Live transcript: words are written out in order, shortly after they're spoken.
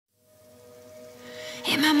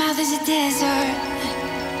My mouth is a desert.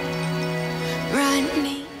 Run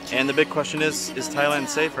me. And the big question is Thailand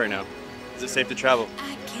safe right now? Is it safe to travel?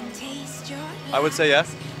 I would say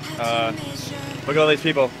yes. Look at all these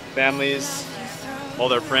people, families, all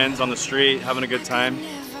their friends on the street, having a good time.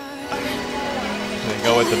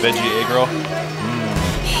 Go with the veggie egg roll.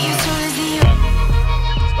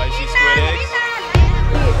 Spicy squid eggs.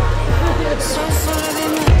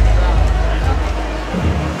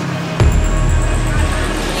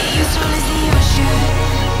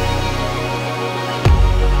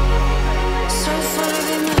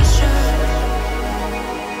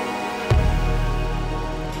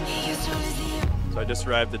 So I just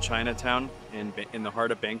arrived at Chinatown in the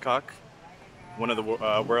heart of Bangkok, one of the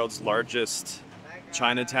world's largest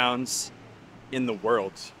Chinatowns in the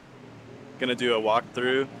world. Gonna do a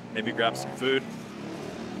walkthrough, maybe grab some food.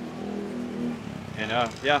 And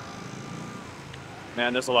yeah,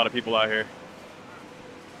 man, there's a lot of people out here.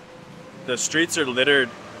 The streets are littered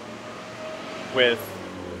with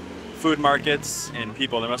food markets and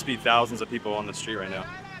people. There must be thousands of people on the street right now.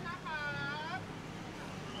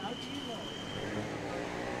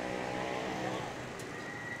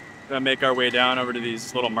 Gonna make our way down over to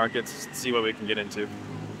these little markets, see what we can get into.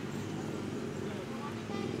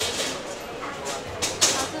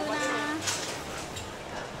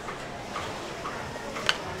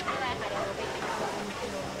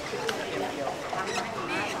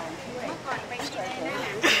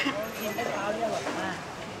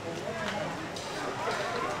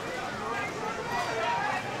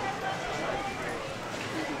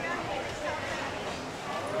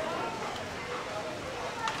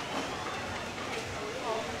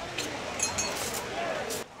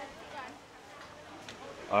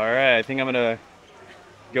 All right, I think I'm gonna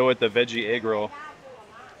go with the veggie egg roll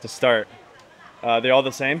to start. They're all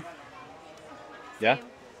the same? Yeah?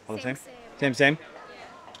 All the same? Same?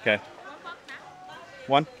 Okay.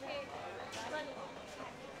 One?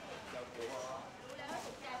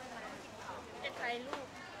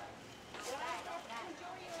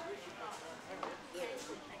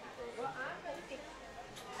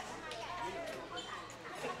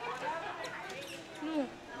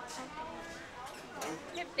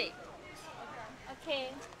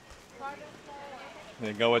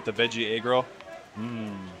 Gonna go with the veggie egg roll.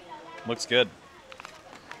 Looks good.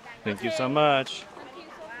 Thank you so much.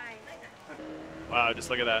 Wow, just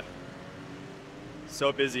look at that.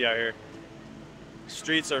 So busy out here.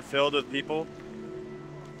 Streets are filled with people.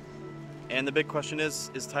 And the big question is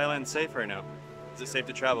Thailand safe right now? Is it safe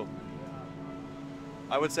to travel?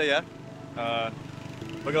 I would say yeah.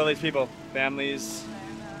 Look at all these people, families,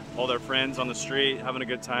 all their friends on the street, having a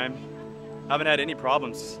good time. Haven't had any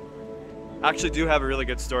problems. Actually do have a really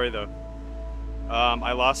good story though.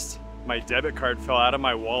 I lost my debit card, fell out of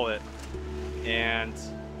my wallet, and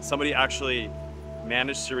somebody actually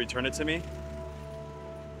managed to return it to me.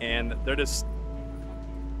 And they're just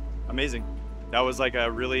amazing. That was like a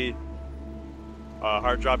really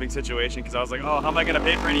heart-dropping situation because I was like, oh, how am I gonna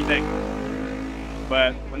pay for anything?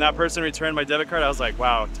 But when that person returned my debit card, I was like,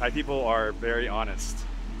 wow, Thai people are very honest.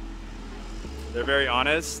 They're very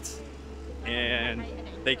honest and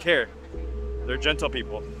they care. They're gentle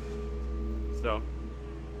people. So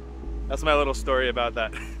that's my little story about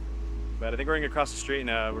that. But I think we're gonna cross the street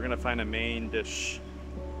and we're gonna find a main dish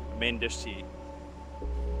to eat.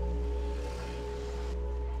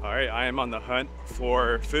 All right, I am on the hunt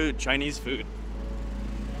for food, Chinese food.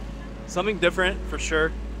 Something different for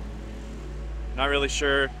sure. Not really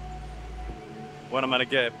sure what I'm gonna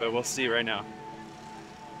get, but we'll see right now.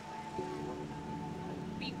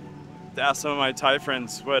 To ask some of my Thai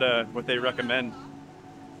friends what they recommend,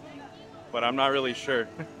 but I'm not really sure.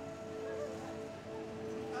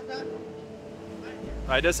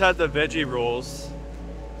 I just had the veggie rolls,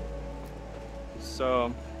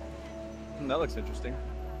 so that looks interesting.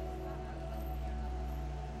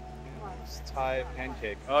 It's Thai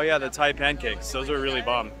pancake. Oh yeah, the Thai pancakes. Those are really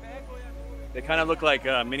bomb. They kind of look like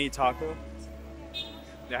a mini taco.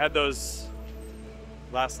 I had those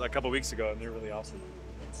a couple weeks ago, and they're really awesome.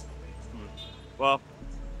 Well,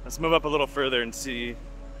 let's move up a little further and see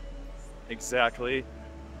exactly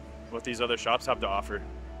what these other shops have to offer.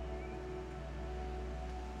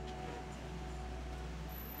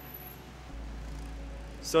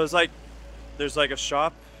 So there's like a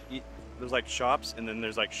shop, there's like shops, and then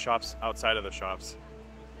there's like shops outside of the shops.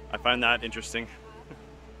 I find that interesting.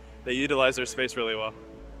 They utilize their space really well.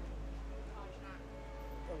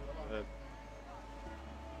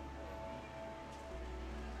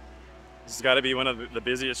 This has got to be one of the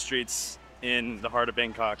busiest streets in the heart of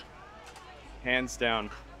Bangkok, hands down.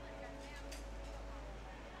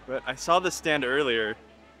 But I saw this stand earlier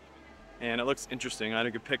and it looks interesting. I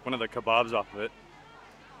could pick one of the kebabs off of it.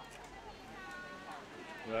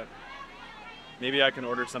 But maybe I can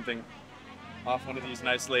order something off one of these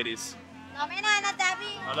nice ladies.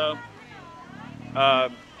 Hello.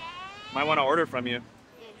 Might want to order from you.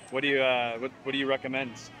 What do you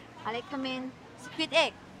recommend? I recommend squid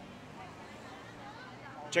egg.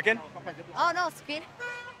 Chicken? Oh no, squid.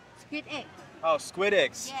 Squid egg. Oh, squid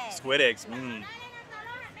eggs. Yes. Squid eggs. Mm.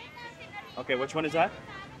 Okay, which one is that?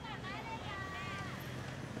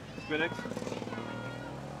 Squid eggs?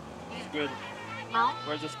 Squid. No.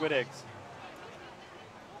 Where's the squid eggs?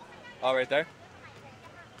 Oh, right there?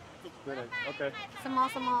 Squid eggs. Okay. Small,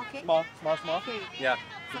 okay? Small? Okay. Yeah.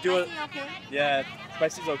 Spicy, okay? Yeah,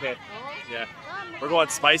 spicy's okay. Oh. Yeah. We're going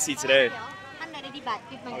spicy today. 180 baht.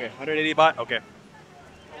 Okay, 180 baht? Okay.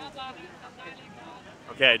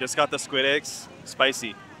 Okay, I just got the squid eggs.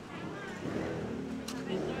 Spicy.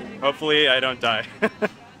 Hopefully I don't die.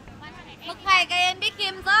 หมึกไข่กระเด็นพี่คิ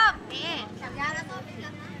มส้มนี่จับยาแล้วส้มพี่คิ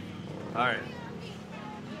ม Alright.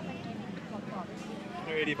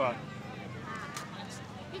 180 baht.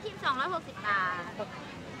 พี่คิม260 บาท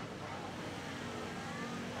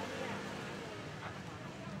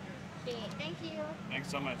Okay, thank you. Thanks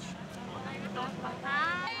so much.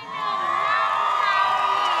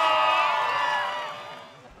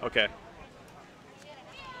 Okay.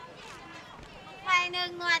 ไข่หนึ่ง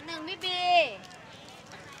หนวดหนึ่งพี่บี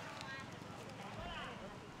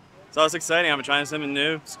So it's exciting. I'm trying something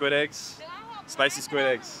new. Squid eggs. Spicy squid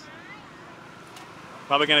eggs.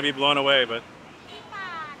 Probably gonna be blown away, but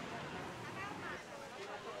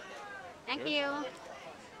Thank you.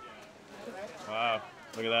 wow,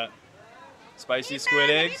 look at that. Spicy squid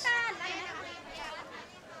eggs.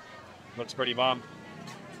 Looks pretty bomb.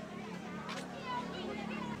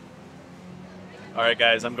 All right,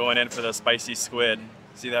 guys, I'm going in for the spicy squid.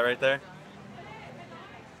 See that right there?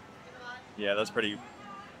 Yeah, that's pretty.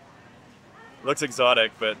 Looks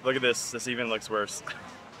exotic, but look at this. This even looks worse.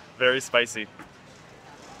 Very spicy.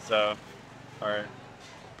 So, all right.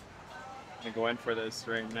 I'm gonna go in for this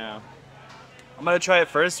right now. I'm gonna try it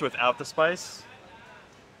first without the spice.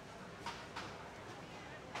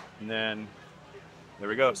 And then, there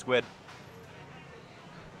we go, squid.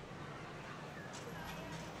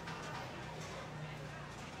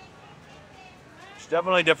 It's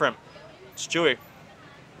definitely different. It's chewy.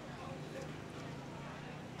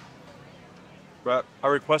 But I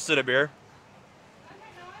requested a beer.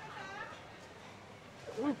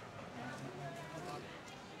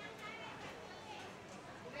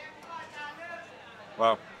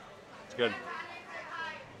 Wow, it's good.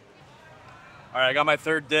 All right, I got my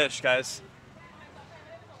third dish, guys.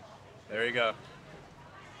 There you go.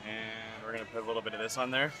 And we're gonna put a little bit of this on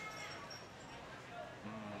there.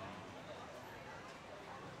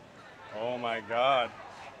 Oh my God.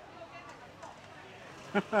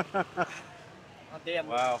 Oh, damn.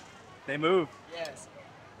 Wow, they move. Yes.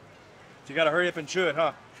 You gotta hurry up and chew it,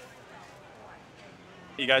 huh?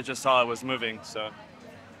 You guys just saw it was moving, so.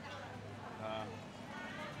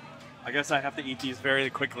 I guess I have to eat these very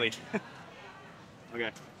quickly. Okay.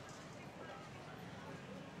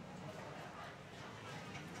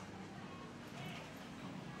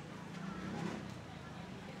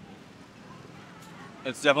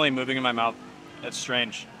 It's definitely moving in my mouth. It's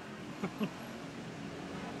strange.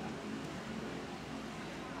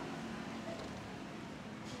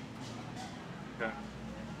 Okay.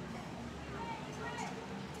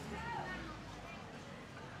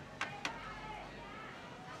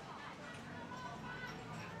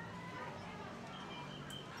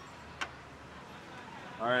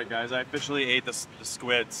 All right, guys, I officially ate the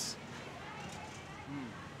squids.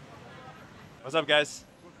 What's up, guys?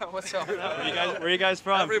 What's up? Where you guys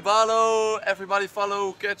from? Everybody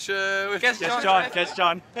follow, catch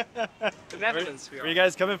John. The Netherlands. Where you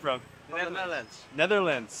guys coming from? Netherlands.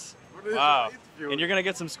 Netherlands. Wow. And you're gonna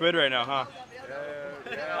get some squid right now, huh?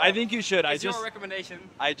 Yeah. I think you should. It's your recommendation.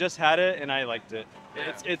 I just had it and I liked it.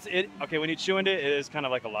 Yeah. It's okay when you chew into it, it is kind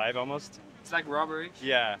of like alive almost. It's like robbery.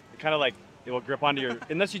 Yeah, kind of like it will grip onto your.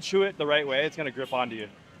 Unless you chew it the right way, it's gonna grip onto you.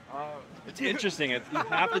 It's interesting. You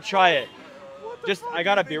have to try it. I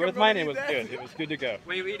got a beer with mine and it was good. It was good to go.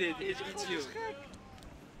 When you eat it, it eats you.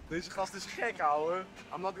 Deze gast is gek, ouwe.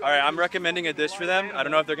 I'm not. All right, I'm recommending a dish for them. I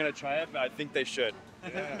don't know if they're gonna try it, but I think they should. I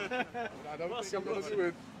don't think I'm gonna do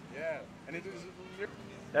it. Yeah, and it is.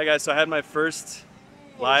 Yeah, guys. So I had my first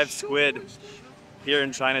live squid here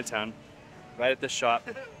in Chinatown, right at this shop.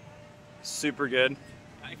 Super good.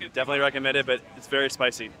 Definitely recommend it, but it's very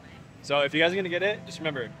spicy. So if you guys are gonna get it, just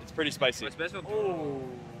remember it's pretty spicy. It's best wel. Oh.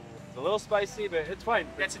 It's a little spicy, but it's fine.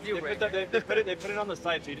 That's a deal They breaker. put it on the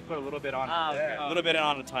side, so you just put a little bit on. Ah, okay. A little bit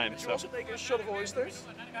on a time. Did you So. also take a shot of oysters?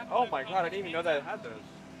 Oh my god, I didn't even know that it had those.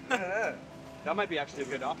 Yeah. That might be actually a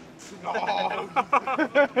good option. Oh.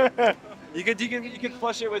 You could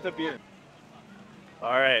flush it with a beer.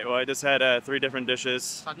 All right. Well, I just had 3 different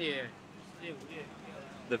dishes: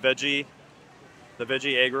 the veggie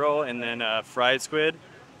egg roll, and then fried squid,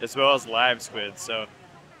 as well as live squid. So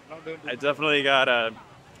I definitely got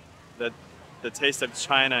the taste of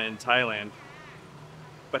China in Thailand.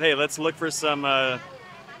 But hey, let's look for some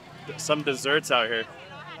desserts out here.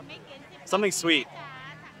 Something sweet.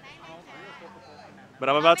 But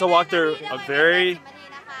I'm about to walk through a very,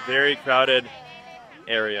 very crowded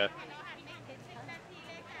area.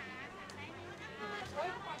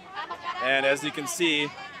 And as you can see,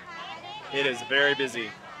 it is very busy.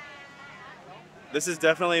 This is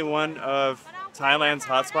definitely one of Thailand's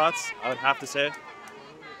hotspots, I would have to say.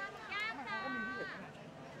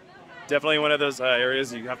 Definitely one of those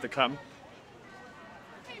areas you have to come.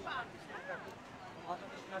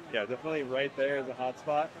 Yeah, definitely right there is a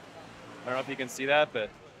hotspot. I don't know if you can see that,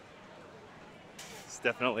 but it's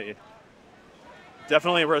definitely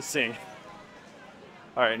worth seeing.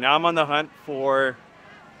 All right, now I'm on the hunt for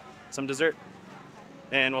some dessert,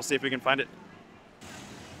 and we'll see if we can find it.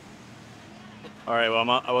 All right, well,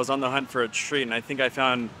 I was on the hunt for a treat, and I think I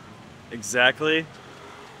found exactly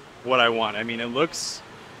what I want. I mean, they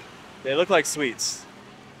look like sweets.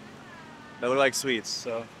 They look like sweets,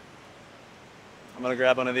 so I'm gonna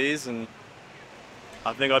grab one of these, and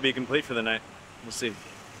I think I'll be complete for the night. We'll see.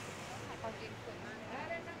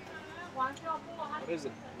 What is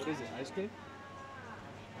it? What is it? Ice cream?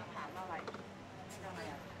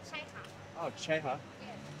 Oh, cheha.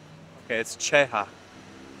 Okay, it's cheha.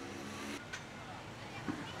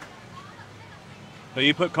 So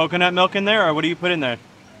you put coconut milk in there, or what do you put in there?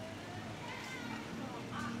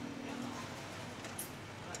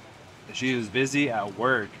 She is busy at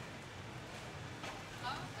work.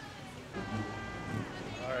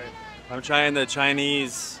 All right. I'm trying the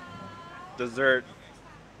Chinese dessert,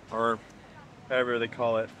 or whatever they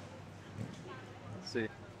call it. Let's see.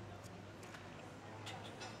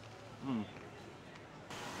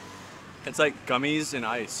 It's like gummies and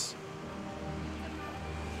ice.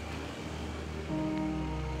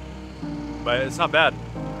 But it's not bad.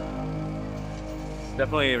 It's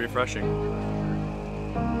definitely refreshing.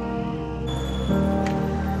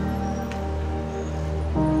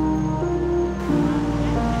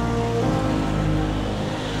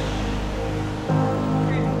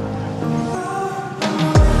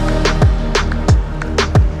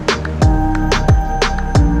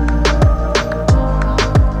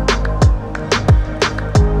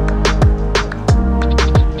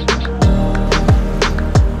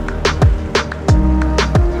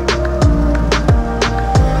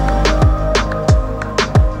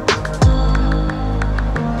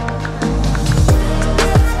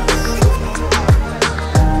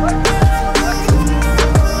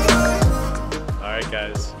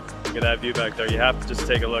 Look at that view back there. You have to just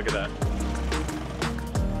take a look at that.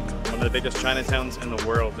 One of the biggest Chinatowns in the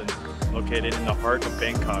world and located in the heart of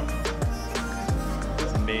Bangkok.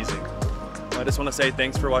 It's amazing. I just want to say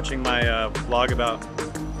thanks for watching my vlog about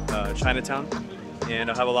Chinatown, and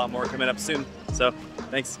I'll have a lot more coming up soon. So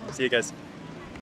thanks. See you guys.